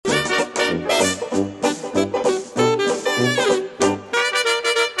Hey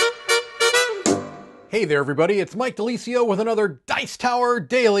there everybody, it's Mike DeLisio with another Dice Tower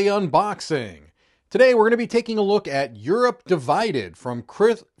Daily Unboxing. Today we're going to be taking a look at Europe Divided from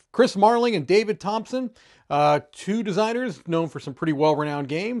Chris Marling and David Thompson, two designers known for some pretty well-renowned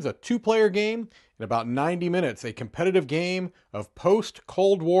games, a two-player game in about 90 minutes, a competitive game of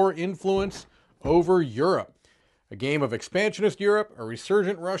post-Cold War influence over Europe. A game of expansionist Europe, a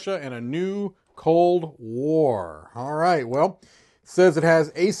resurgent Russia, and a new Cold War. All right, well, it says it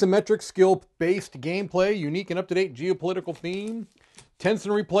has asymmetric skill-based gameplay, unique and up-to-date geopolitical theme, tense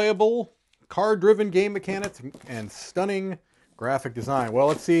and replayable, card-driven game mechanics, and stunning graphic design. Well,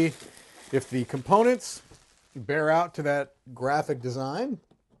 let's see if the components bear out to that graphic design.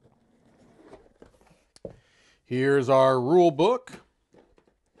 Here's our rule book.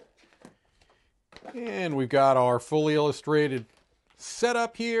 And we've got our fully illustrated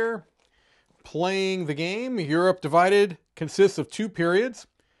setup here. Playing the game, Europe Divided consists of two periods.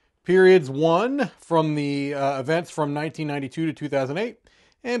 Periods 1 from the events from 1992 to 2008,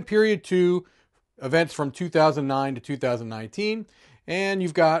 and period 2, events from 2009 to 2019. And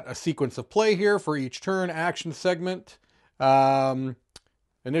you've got a sequence of play here for each turn, action segment,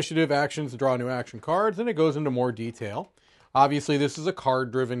 initiative, actions, draw new action cards, and it goes into more detail. Obviously, this is a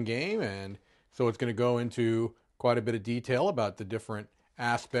card-driven game, and so it's going to go into quite a bit of detail about the different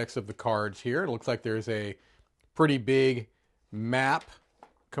aspects of the cards here. It looks like there's a pretty big map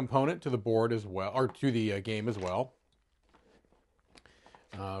component to the board as well, or to the game as well.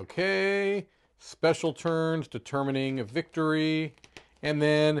 Okay, special turns, determining a victory, and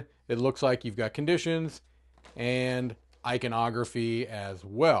then it looks like you've got conditions and iconography as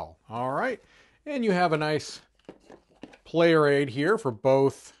well. All right, and you have a nice player aid here for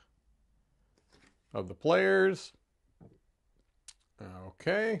both of the players.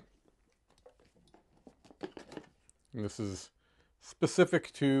 Okay. And this is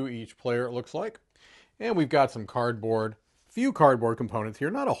specific to each player, it looks like. And we've got some cardboard, few cardboard components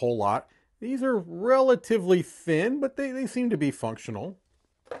here, not a whole lot. These are relatively thin, but they seem to be functional.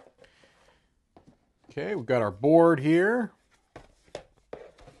 Okay, we've got our board here.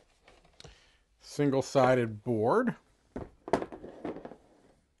 Single-sided board.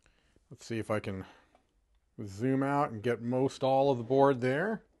 Let's see if I can zoom out and get most all of the board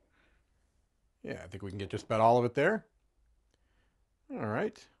there. Yeah, I think we can get just about all of it there. All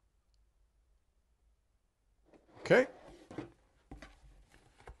right. Okay.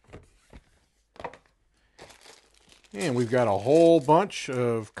 And we've got a whole bunch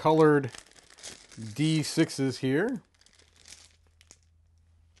of colored D6s here.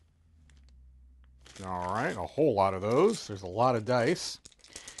 All right, a whole lot of those. There's a lot of dice.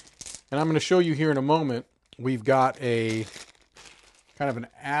 And I'm going to show you here in a moment, we've got a kind of an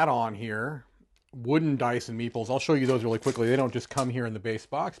add-on here, wooden dice and meeples. I'll show you those really quickly. They don't just come here in the base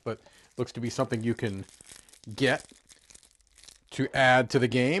box, but looks to be something you can get to add to the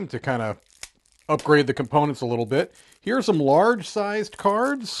game to kind of upgrade the components a little bit. Here are some large-sized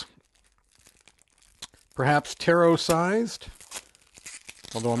cards, perhaps tarot-sized,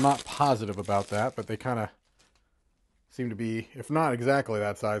 although I'm not positive about that, but they kind of seem to be, if not exactly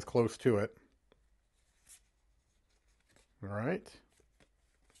that size, close to it. All right.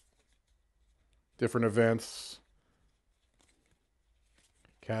 Different events.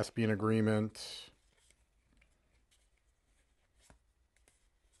 Caspian Agreement.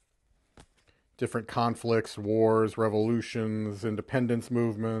 Different conflicts, wars, revolutions, independence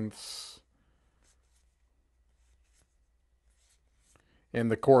movements. And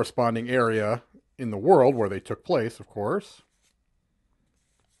the corresponding area in the world where they took place, of course.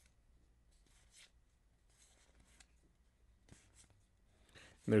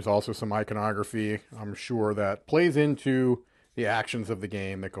 And there's also some iconography, I'm sure, that plays into the actions of the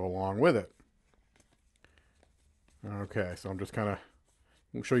game that go along with it. Okay, so I'm just kind of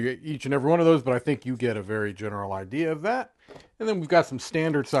going to show you each and every one of those, but I think you get a very general idea of that. And then we've got some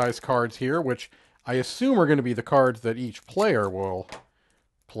standard size cards here, which I assume are going to be the cards that each player will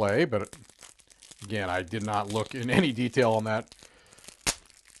play, but again, I did not look in any detail on that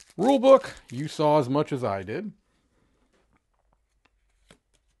rule book. You saw as much as I did.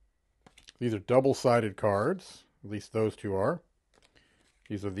 These are double-sided cards. At least those two are.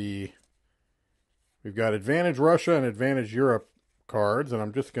 These are the... We've got Advantage Russia and Advantage Europe cards, and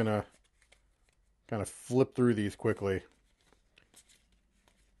I'm just going to kind of flip through these quickly.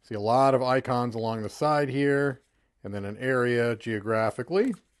 See a lot of icons along the side here, and then an area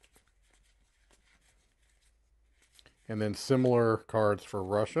geographically. And then similar cards for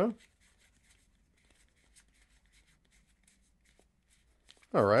Russia.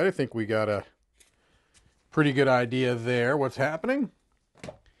 All right, I think we got a pretty good idea there what's happening.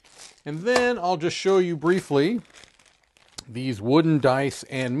 And then I'll just show you briefly these wooden dice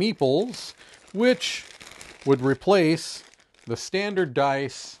and meeples, which would replace the standard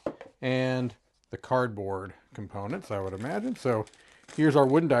dice and the cardboard components, I would imagine. So here's our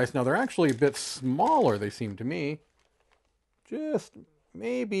wooden dice. Now they're actually a bit smaller, they seem to me. Just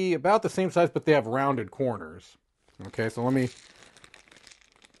maybe about the same size, but they have rounded corners. Okay, so let me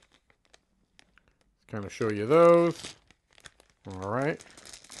kind of show you those. All right.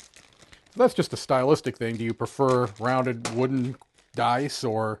 So that's just a stylistic thing. Do you prefer rounded wooden dice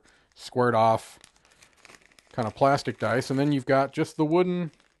or squared off kind of plastic dice? And then you've got just the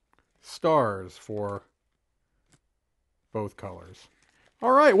wooden stars for both colors.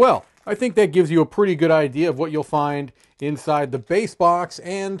 All right, well, I think that gives you a pretty good idea of what you'll find inside the base box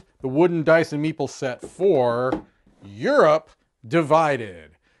and the wooden dice and meeple set for Europe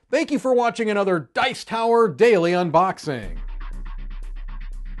Divided. Thank you for watching another Dice Tower Daily Unboxing.